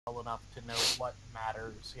well enough to know what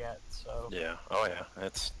matters yet, so... Yeah, oh yeah,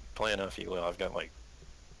 it's playing enough Elo. I've got like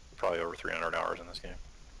probably over 300 hours in this game.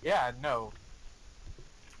 Yeah, no.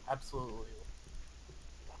 Absolutely.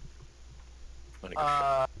 Guess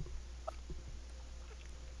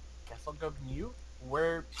I'll go mute.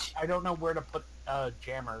 I don't know where to put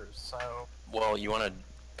jammers, so... Well, you want to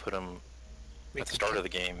put them at the start of the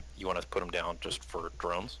game. You want to put them down just for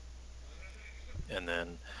drones, and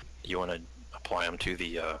then you want to apply them to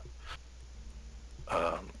the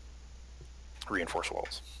reinforced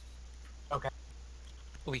walls. Okay.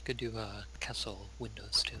 We could do castle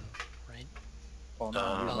windows too, right? Well,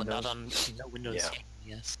 no, not on Windows. Yeah.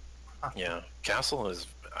 Yes. Yeah, castle is.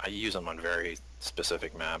 I use them on very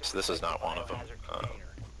specific maps. This is not one of them.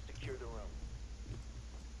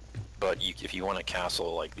 But if you want a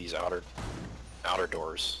castle like these outer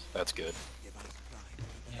doors, that's good.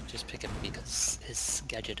 Yeah, just pick him because his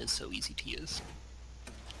gadget is so easy to use.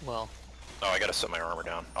 Well. Oh, I gotta set my armor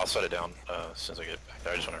down. I'll set it down as soon as I get back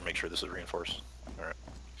there. I just want to make sure this is reinforced. Alright.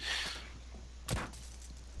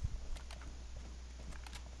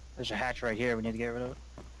 There's a hatch right here. We need to get rid of it.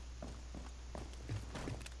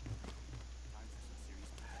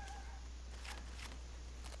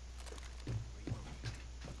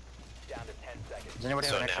 Does anybody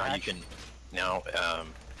have an extra hatch? You can now.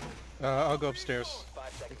 I'll go upstairs.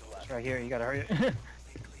 It's right here. You gotta hurry.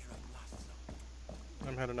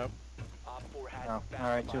 I'm heading up. Oh,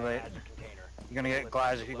 alright, too late. You're gonna get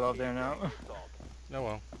glass if you go up there now. Oh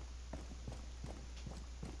well.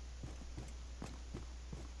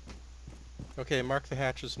 Okay, mark the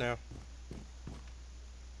hatches now.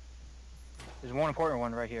 There's one important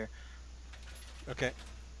one right here. Okay.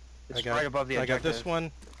 It's right above the I got objective. this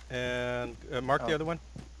one, and mark the other one.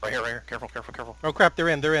 Right here. Careful, careful, careful. Oh crap, they're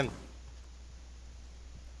in, they're in.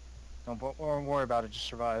 Don't worry about it, just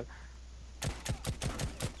survive.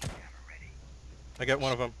 I got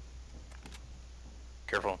one of them.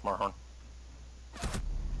 Careful, Marhorn.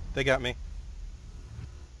 They got me.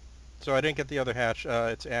 So I didn't get the other hatch.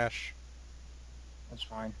 It's Ash. That's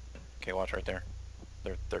fine. Okay, watch right there.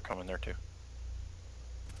 They're coming there too.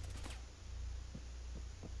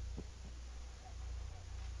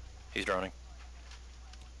 He's droning.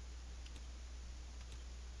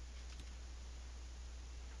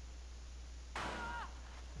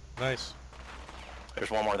 Nice.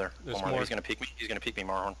 There's one more there. There's One more. more. He's gonna peek me. He's gonna peek me,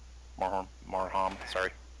 Marhorn. Marham.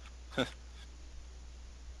 Sorry.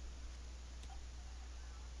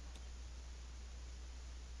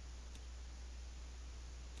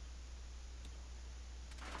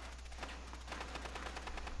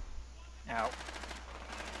 Ow.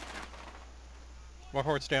 More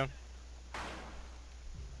hordes down.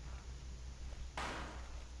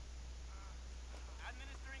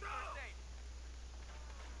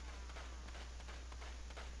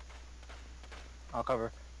 I'll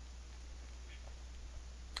cover.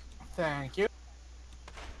 Thank you.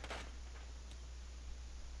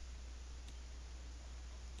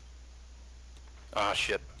 Ah,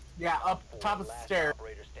 shit. Yeah, up top of the stairs.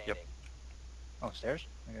 Yep. Oh, stairs?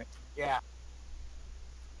 Okay. Yeah.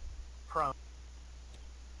 Prone.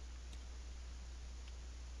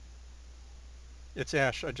 It's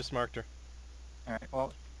Ash. I just marked her. Alright,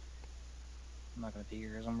 well. I'm not gonna peek here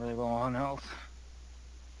because I'm really low on health.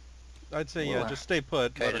 I'd say yeah, Well, just stay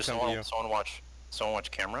put. Okay, Let her just come to you. someone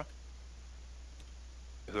watch camera.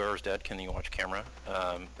 Whoever's dead, can you watch camera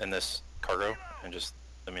in this cargo and just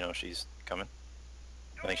let me know if she's coming.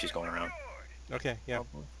 I think she's going around. Okay, yeah.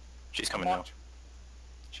 She's coming now.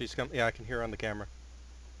 She's come. Yeah, I can hear her on the camera.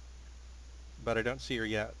 But I don't see her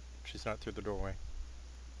yet. She's not through the doorway.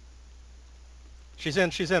 She's in.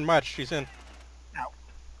 She's in. Much. She's in. Ow.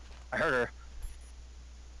 I heard her.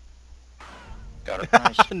 Got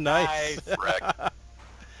her. Nice. Wreck.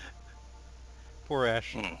 Poor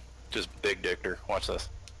Ash. Just big dicked her. Watch this.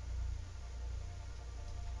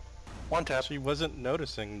 One tap. She wasn't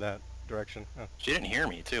noticing that direction. Oh. She didn't hear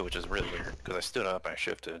me too, which is really weird because I stood up and I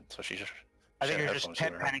shifted, so she just. I think she had you're just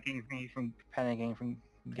headphones in her. panicking from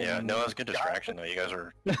getting... Yeah, no, it was a good distraction though. You guys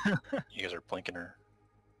are blinking her.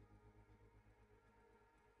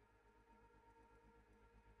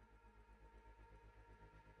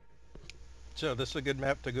 So this is a good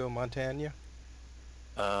map to go Montana?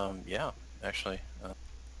 Yeah, actually,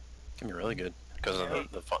 can be really good because of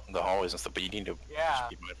the hallways and stuff. But you need to just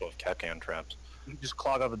be mindful of Kapkan traps. You can just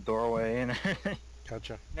clog up a doorway and...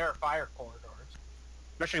 Gotcha. There are fire corridors.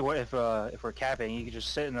 Especially if we're capping, you can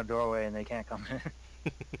just sit in the doorway and they can't come in.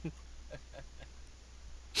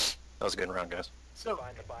 That was a good round, guys. So,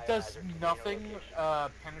 does nothing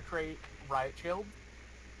penetrate riot shield?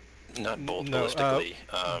 Not No, ballistically.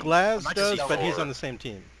 Glaz might does, just but he's for- on the same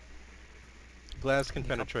team. Glaz can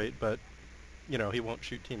penetrate, but, you know, he won't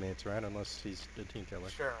shoot teammates, right? Unless he's a team killer.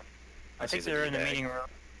 Sure. I think he's a they're in the D-bag. meeting room.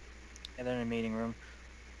 Yeah, they're in the meeting room.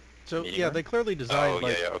 So, Meeting yeah, room? they clearly designed, Oh,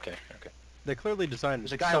 like, yeah, okay. they clearly designed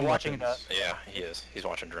There's a guy some watching weapons. Yeah, he is. He's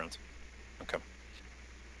watching drones. Okay.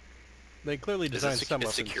 They clearly Is designed it some a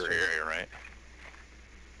weapons. secure to- area, right?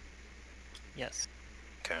 Yes.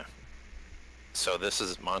 Okay. So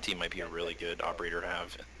Monty might be a really good operator to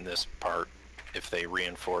have in this part if they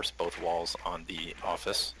reinforce both walls on the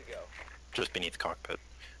office, just beneath the cockpit.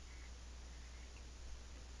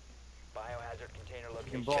 Biohazard container You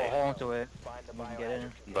location. can blow a hole into it. Find the You can get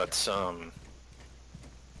in. biohazard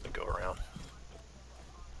But go around.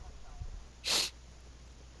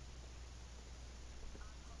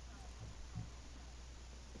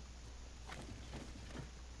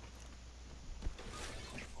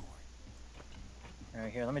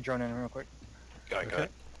 Alright, here, let me drone in real quick. Got Okay.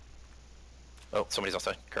 it. Oh, somebody's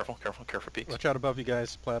outside. Careful, careful, careful, peeks. Watch out above you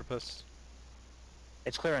guys, platypus.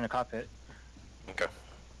 It's clear in the cockpit. Okay.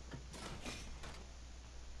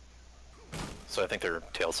 So I think they're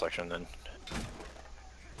tail section then.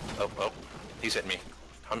 Oh, he's hitting me.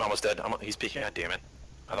 I'm almost dead. He's peeking. God damn it.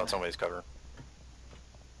 I thought somebody's covering.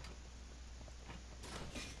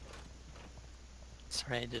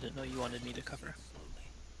 Sorry, I didn't know you wanted me to cover.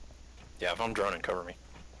 Yeah, if I'm droning, cover me.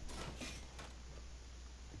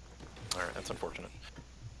 Alright, that's unfortunate.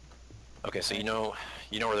 Okay, so you know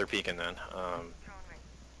where they're peeking then.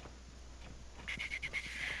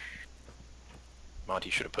 Monty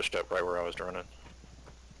should have pushed up right where I was droning.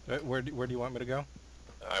 Where do you want me to go?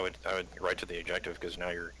 I would right to the objective because now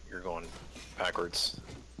you're going backwards.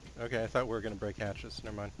 Okay, I thought we were gonna break hatches.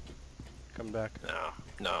 Never mind. Coming back.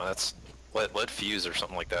 No, that's let Fuse or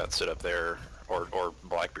something like that sit up there, or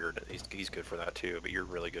Blackbeard. He's good for that too. But you're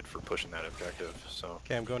really good for pushing that objective. So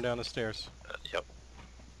Okay, I'm going down the stairs. yep.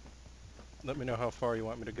 Let me know how far you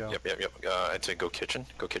want me to go. Yep. I'd say go kitchen.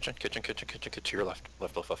 Go kitchen. To your left.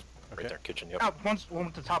 Left. Okay. Right there. Kitchen. Yep. Oh, one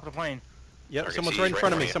at the top of the plane. Yep, Okay, someone's see, right he's in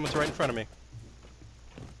front of me. you. Someone's right in front of me.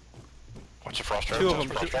 Watch the frost trap. Two of watch them.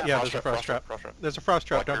 the frost trap, Yeah, frost there's a trap, frost trap. frost trap. There's a frost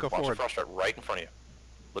trap. Don't go Watch the forward. frost trap right in front of you.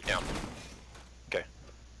 Look down. Okay.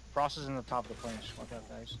 Frost is in the top of the plane. Just watch out,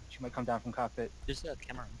 guys. She might come down from cockpit. There's a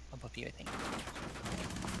camera above you, I think.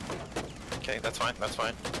 Okay, that's fine. That's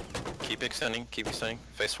fine. Keep extending.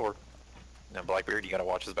 Face forward. Now Blackbeard, you gotta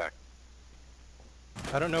watch his back.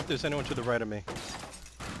 I don't know if there's anyone to the right of me.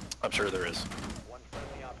 I'm sure there is. One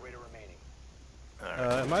friendly operator remaining.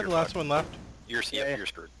 Alright, Am I you're the last fucked. one left? You're Yeah. you're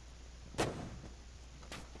screwed.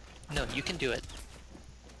 No, you can do it.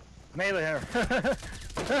 Melee her.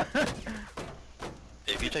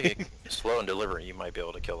 If you take it slow and deliberate, you might be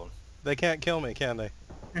able to kill them. They can't kill me, can they?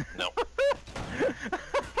 No.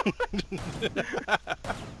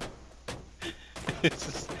 It's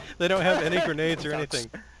just, they don't have any grenades or anything.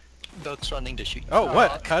 Valk's running to shoot you. Oh, through the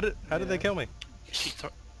what? wall. How did they kill me?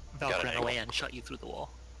 Valk Got an ran angle. away and shot you through the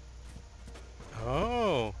wall.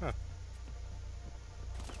 Oh. Huh.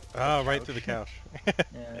 Oh, right through the couch.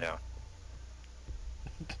 Yeah.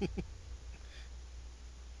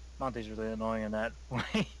 Monty's really annoying in that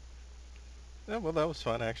way. Yeah, well, that was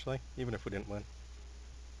fun, actually, even if we didn't win.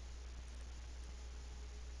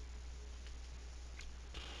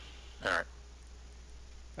 Alright.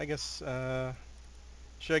 I guess,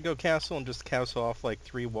 should I go castle and just castle off like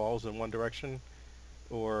 3 walls in one direction?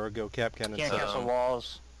 Or go cap cannon? Can't Um, castle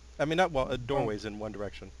walls. I mean, not wall, doorways in one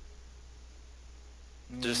direction.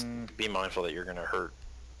 Just be mindful that you're gonna hurt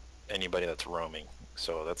anybody that's roaming.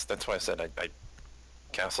 So that's why I said I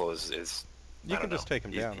Castle is You I can don't just know. take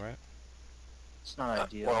him down, right? It's not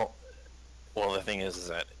ideal. Well, the thing is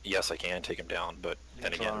that yes, I can take him down, but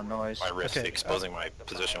then Makes a lot again, of noise. I risk Okay, exposing my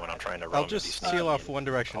position when I'm trying to roam. I'll in just these seal off and one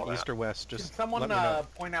direction, all that. east or west. Can Just someone let me know.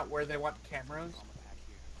 point out where they want cameras?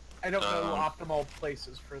 I don't know optimal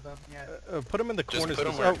places for them yet. Put them in the Just corners. put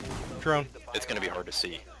 'em oh, where- drone. It's going to be hard to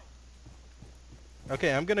see.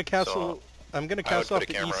 Okay, I'm gonna castle. I'm gonna I would castle put off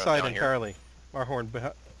a the east camera side down here. entirely.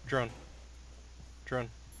 Marhorn, drone. Drone.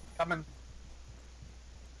 Coming.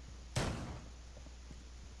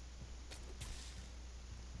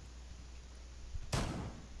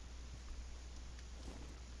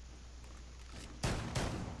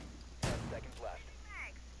 Seconds left.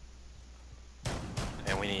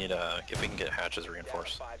 And we need, if we can get hatches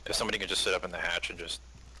reinforced. If somebody can just sit up in the hatch and just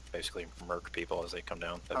basically murk people as they come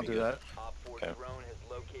down, that'd I'll be do good. that. Op 4 Okay. drone has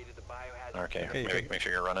located the biohazard. Okay, Okay, maybe make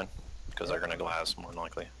sure you're running, because they're going to glass more than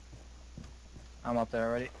likely. I'm up there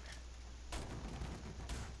already.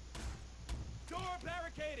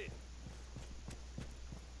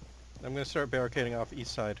 I'm gonna start barricading off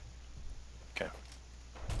east side.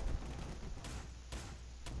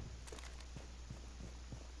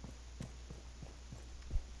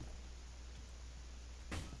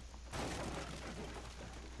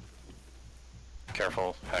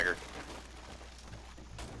 Careful, Haggard.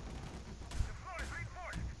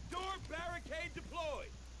 Door barricade deployed.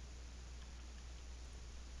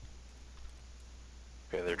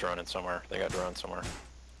 Okay, they're droning somewhere. They got drones somewhere.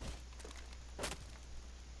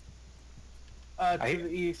 To the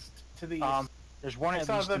east. To the east. There's one I at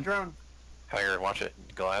saw least the in- drone. Haggard, watch it.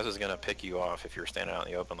 Glass is gonna pick you off if you're standing out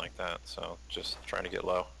in the open like that, so just trying to get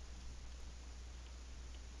low.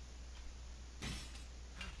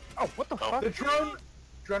 Oh, what the fuck? The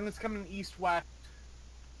drone is coming east-west.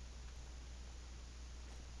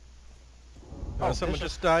 Someone there's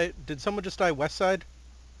just died. Did someone just die west side?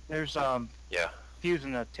 There's Yeah. fuse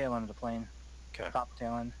in the tail end of the plane. Okay. Top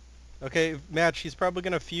tail end. Okay, Match, he's probably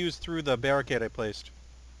gonna fuse through the barricade I placed.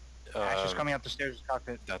 Ash is coming up the stairs of the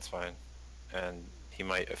cockpit. That's fine. And he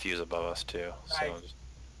might fuse above us too. So Nice. just...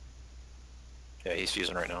 Yeah, he's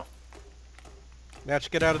fusing right now.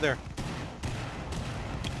 Match, get out of there.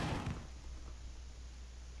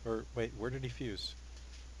 Or wait, where did he fuse?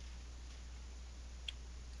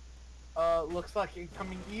 Looks like it's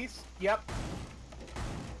coming east. Yep.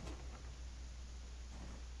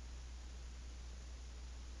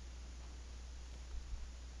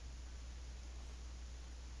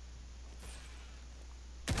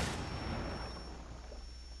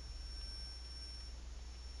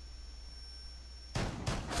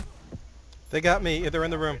 They got me. They're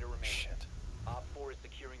in the room. Operator remaining. Shit. Op 4 is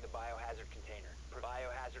securing the biohazard container.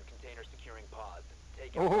 Biohazard container securing pods.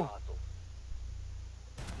 Take out Oh. the hostiles.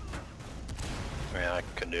 Yeah, I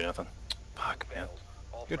couldn't do nothing. Fuck, man. Failed.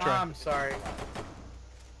 All Good friendly try. I'm sorry.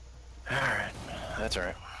 Alright. That's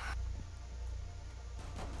alright.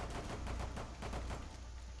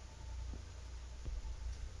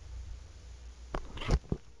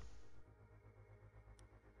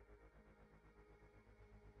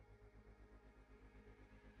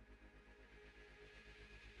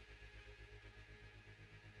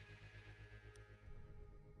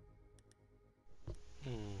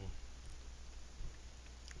 Hmm.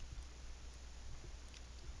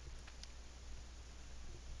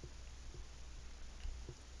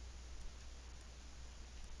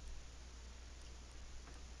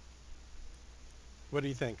 What do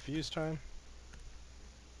you think? Fuse time?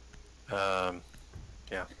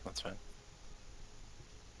 Yeah, that's fine.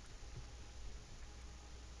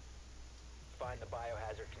 Find the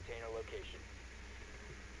biohazard container location.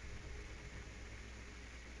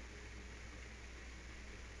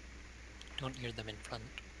 Don't hear them in front.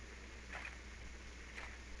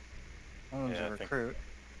 One of them's Yeah, a I think- recruit.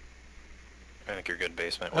 I think you're good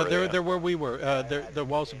basement. Oh, Where are they they're at? where we were. The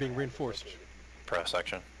walls are being reinforced. Press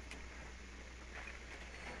section.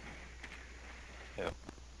 Yep.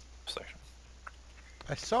 Section.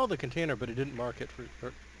 I saw the container, but it didn't mark it for.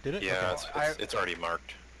 Or, did it? Yeah, Okay. it's already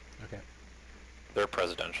marked. Okay. They're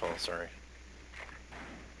presidential, sorry.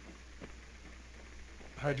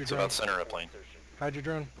 Hide your It's drone. about center of plane. Insertion. Hide your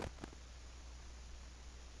drone.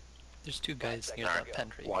 There's two guys near Alright, the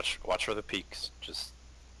pantry. watch for the peaks. Just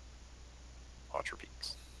watch for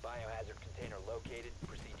peaks. Biohazard container located.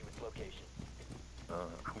 Proceed to its location.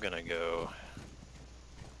 I'm gonna go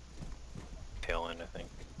tail end, I think.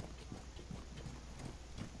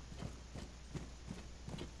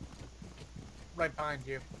 Right behind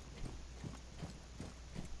you.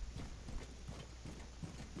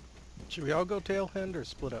 Should we all go tail end or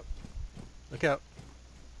split up? Look out.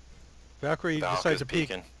 Valkyrie Valk decides is to peek.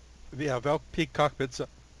 peeking. Yeah, Valk peek cockpits.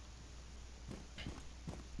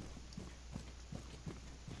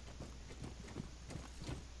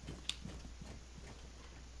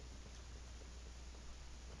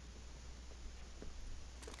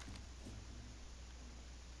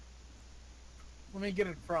 Let me get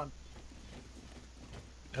in front.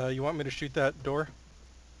 You want me to shoot that door?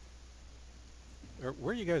 Or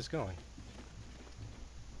where are you guys going?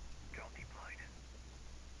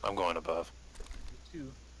 I'm going above.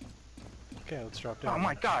 Two. Okay, let's drop down. Oh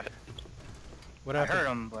my god! What I happened? heard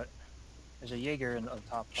him, but there's a Jaeger on the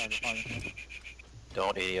top part of the plane.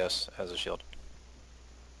 Don't ADS as a shield.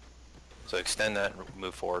 So extend that and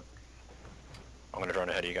move forward. I'm gonna drone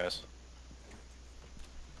ahead of you guys.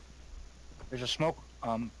 There's a smoke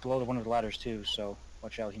below one of the ladders too, so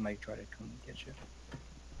watch out, he might try to come get you.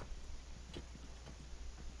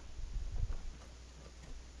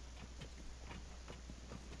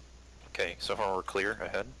 Okay, so far we're clear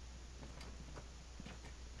ahead.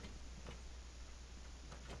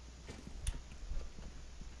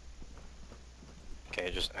 Okay,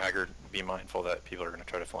 just Haggard, be mindful that people are gonna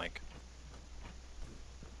try to flank.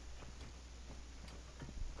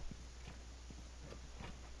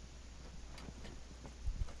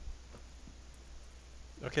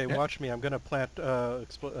 Okay, watch me. I'm gonna plant the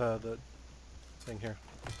thing here.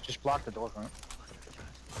 Just block the door front.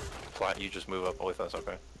 Flat, you just move up with us,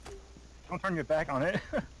 okay? Don't turn your back on it.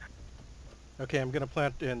 Okay, I'm gonna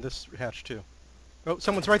plant in this hatch too. Oh,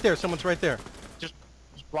 someone's right there. Someone's right there. Just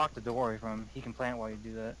block the doorway from him. He can plant while you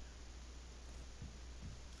do that.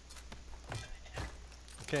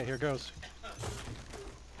 Okay, here goes.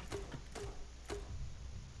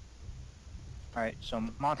 Alright, so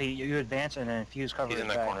Monty, you advance and then Fuse cover He's his in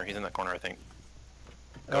that back. corner. He's in that corner, I think.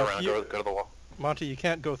 Go around. you- Go to the wall. Monty, you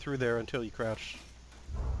can't go through there until you crouch.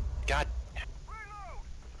 God.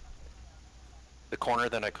 The corner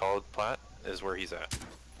that I called Plat is where he's at.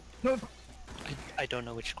 I don't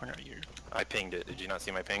know which corner you're... I pinged it. Did you not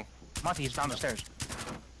see my ping? Monty, he's down the stairs.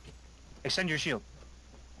 Extend your shield.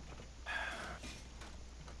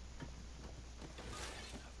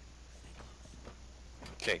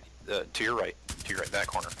 Okay, to your right. To your right, that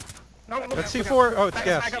corner. No, Let's C4. Oh, it's back,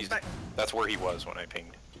 gas. back up, He's- back. That's where he was when I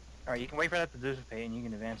pinged. Alright, you can wait for that to dissipate and you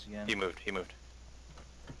can advance again. He moved. He moved.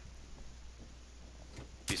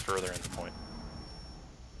 He's further in the point.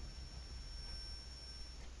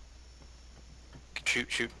 Shoot,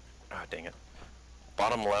 shoot. Ah, dang it.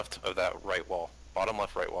 Bottom left of that right wall. Bottom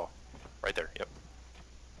left right wall. Right there, yep.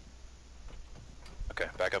 Okay,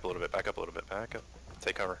 back up a little bit, back up a little bit, back up.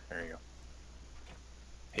 Take cover, there you go.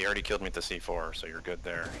 He already killed me at the C4, so you're good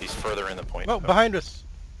there. He's further in the point. Oh, behind us.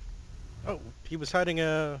 Oh, he was hiding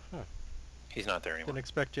a... Huh. He's not there anymore. Didn't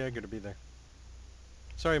expect Jagger to be there.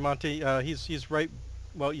 Sorry, Monty. He's right...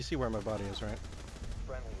 Well, you see where my body is, right?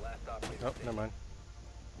 Friendly, last operator Oh, standing. never mind.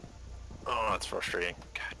 Oh, that's frustrating.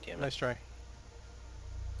 God damn it. Nice try.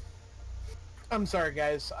 I'm sorry,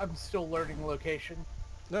 guys. I'm still learning location.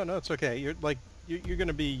 No, no, it's okay. You're like... You're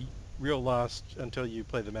gonna be real lost until you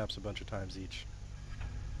play the maps a bunch of times each.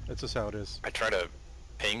 That's just how it is. I try to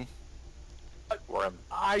ping where I'm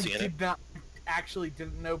I seeing did it. not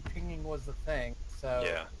didn't know pinging was a thing. So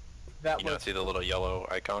Yeah. that You was not see the little yellow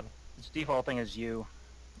icon? Its default thing is you.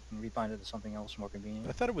 You can rebind it to something else more I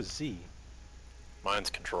convenient. thought it was Z. Mine's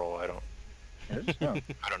control. I don't It is? No.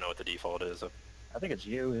 I don't know what the default is. I think it's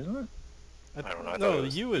you, isn't it? I don't know. I thought No, it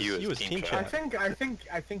was you is you as you is team team chat.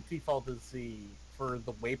 I think default is Z for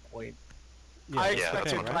the waypoint. Yeah, I Yeah,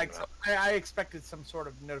 that's expected what I'm like talking I expected some sort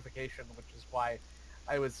of notification, which is why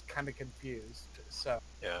I was kind of confused. So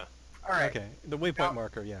Yeah. all right. Okay, the waypoint Now-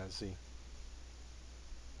 marker, yeah, Z.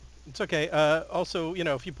 It's okay. Also, you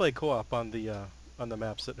know, if you play co-op on the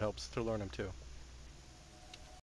maps, it helps to learn them too.